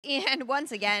And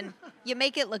once again, you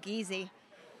make it look easy.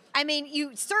 I mean,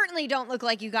 you certainly don't look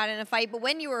like you got in a fight, but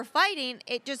when you were fighting,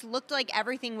 it just looked like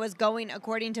everything was going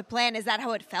according to plan. Is that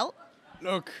how it felt?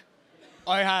 Look,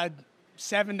 I had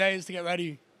 7 days to get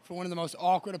ready for one of the most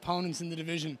awkward opponents in the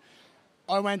division.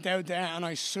 I went out there and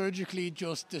I surgically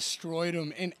just destroyed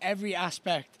him in every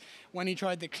aspect. When he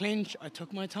tried to clinch, I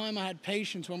took my time, I had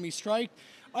patience. When we striked,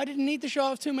 I didn't need to show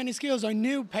off too many skills. I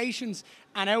knew patience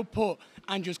and output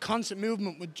and just constant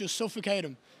movement would just suffocate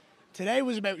him. Today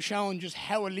was about showing just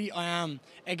how elite I am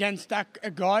against a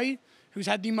guy who's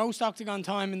had the most octagon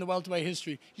time in the welterweight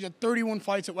history. He's had 31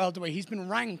 fights at welterweight. He's been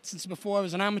ranked since before I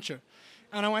was an amateur.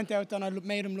 And I went out there and I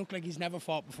made him look like he's never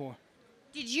fought before.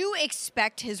 Did you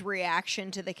expect his reaction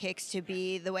to the kicks to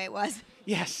be the way it was?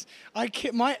 Yes.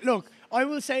 Look, I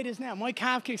will say this now. My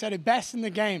calf kicks are the best in the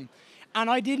game. And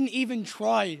I didn't even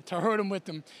try to hurt him with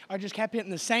them. I just kept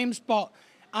hitting the same spot.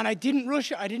 And I didn't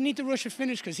rush it. I didn't need to rush a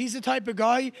finish because he's the type of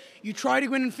guy, you try to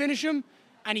go in and finish him,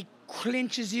 and he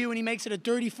clinches you and he makes it a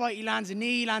dirty fight. He lands a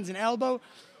knee, he lands an elbow.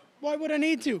 Why would I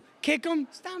need to? Kick him,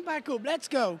 stand back up, let's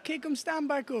go. Kick him, stand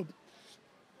back up.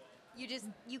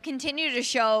 You continue to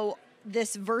show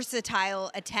this versatile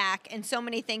attack and so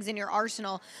many things in your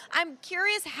arsenal. I'm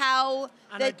curious how...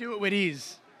 And I do it with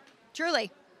ease.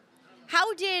 Truly.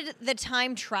 How did the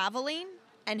time traveling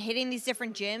and hitting these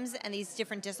different gyms and these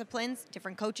different disciplines,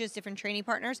 different coaches, different training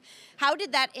partners, how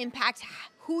did that impact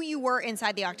who you were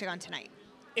inside the octagon tonight?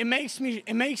 It makes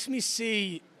me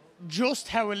see just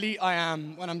how elite I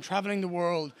am when I'm traveling the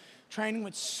world, training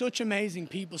with such amazing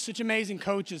people, such amazing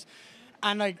coaches.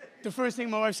 And like the first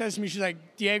thing my wife says to me, she's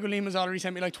like, Diego Lima's already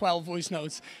sent me like 12 voice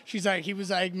notes. She's like, he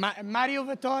was like, Mario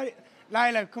Vittoria,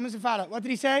 Laila, como se fala? What did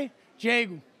he say?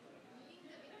 Diego.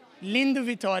 Linda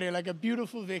Vittoria, like a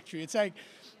beautiful victory. It's like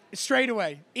straight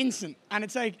away, instant. And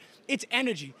it's like, it's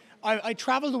energy. I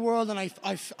travel the world and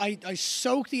I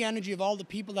soak the energy of all the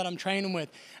people that I'm training with.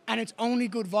 And it's only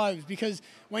good vibes because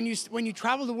when you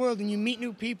travel the world and you meet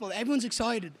new people, everyone's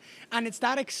excited. And it's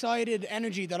that excited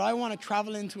energy that I want to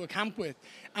travel into a camp with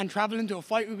and travel into a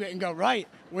fight with and go, right,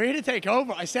 we're here to take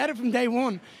over. I said it from day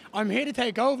one. I'm here to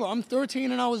take over. I'm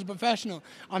 13-0 as a professional.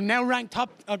 I'm now ranked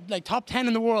top 10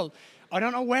 in the world. I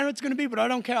don't know where it's going to be, but I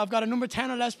don't care. I've got a number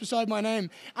 10 or less beside my name,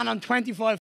 and I'm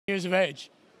 25 years of age.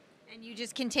 And you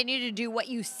just continue to do what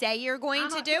you say you're going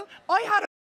to do? I had a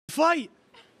fight.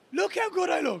 Look how good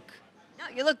I look. No,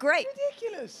 you look great.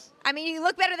 Ridiculous. I mean, you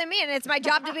look better than me, and it's my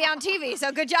job to be on TV,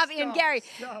 so good job, Ian Garry.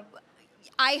 Stop.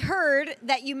 I heard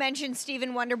that you mentioned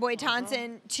Stephen Wonderboy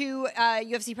Thompson to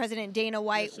UFC President Dana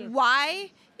White. Yes,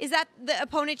 why is that the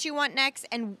opponent you want next,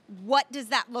 and what does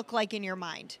that look like in your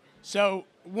mind? So,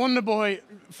 Wonderboy,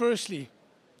 firstly,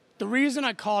 the reason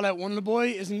I call out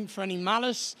Wonderboy isn't for any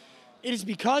malice. It is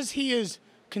because he is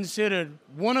considered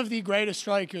one of the greatest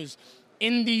strikers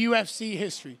in the UFC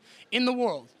history, in the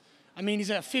world. I mean, he's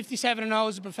a 57-0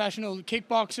 as a professional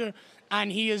kickboxer,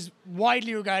 and he is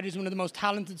widely regarded as one of the most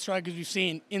talented strikers we've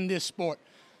seen in this sport.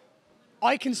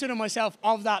 I consider myself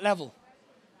of that level.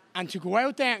 And to go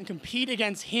out there and compete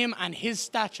against him and his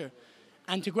stature,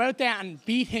 and to go out there and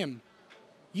beat him,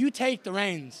 you take the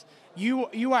reins.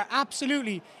 You are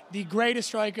absolutely the greatest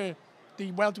striker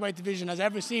the welterweight division has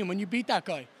ever seen when you beat that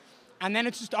guy. And then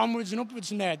it's just onwards and upwards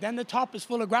from there. Then the top is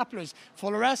full of grapplers,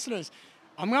 full of wrestlers.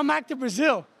 I'm going back to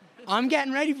Brazil. I'm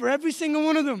getting ready for every single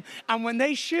one of them. And when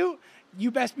they shoot,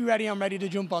 you best be ready. I'm ready to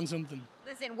jump on something.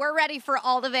 Listen, we're ready for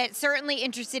all of it. Certainly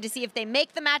interested to see if they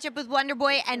make the matchup with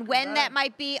Wonderboy and when that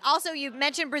might be. Also, you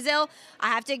mentioned Brazil. I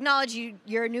have to acknowledge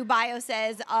your new bio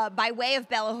says, by way of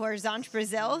Belo Horizonte,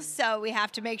 Brazil. So we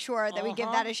have to make sure that we give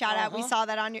that a shout out. We saw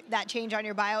that on that change on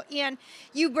your bio. Ian,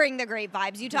 you bring the great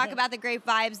vibes. You talk about the great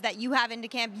vibes that you have into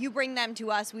camp. You bring them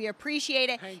to us. We appreciate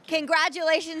it.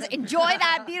 Congratulations. Enjoy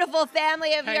that beautiful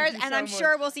family of yours. And I'm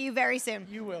sure we'll see you very soon.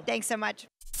 You will. Thanks so much.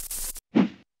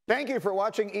 Thank you for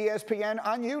watching ESPN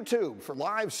on YouTube. For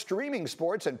live streaming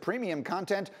sports and premium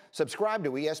content, subscribe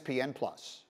to ESPN+.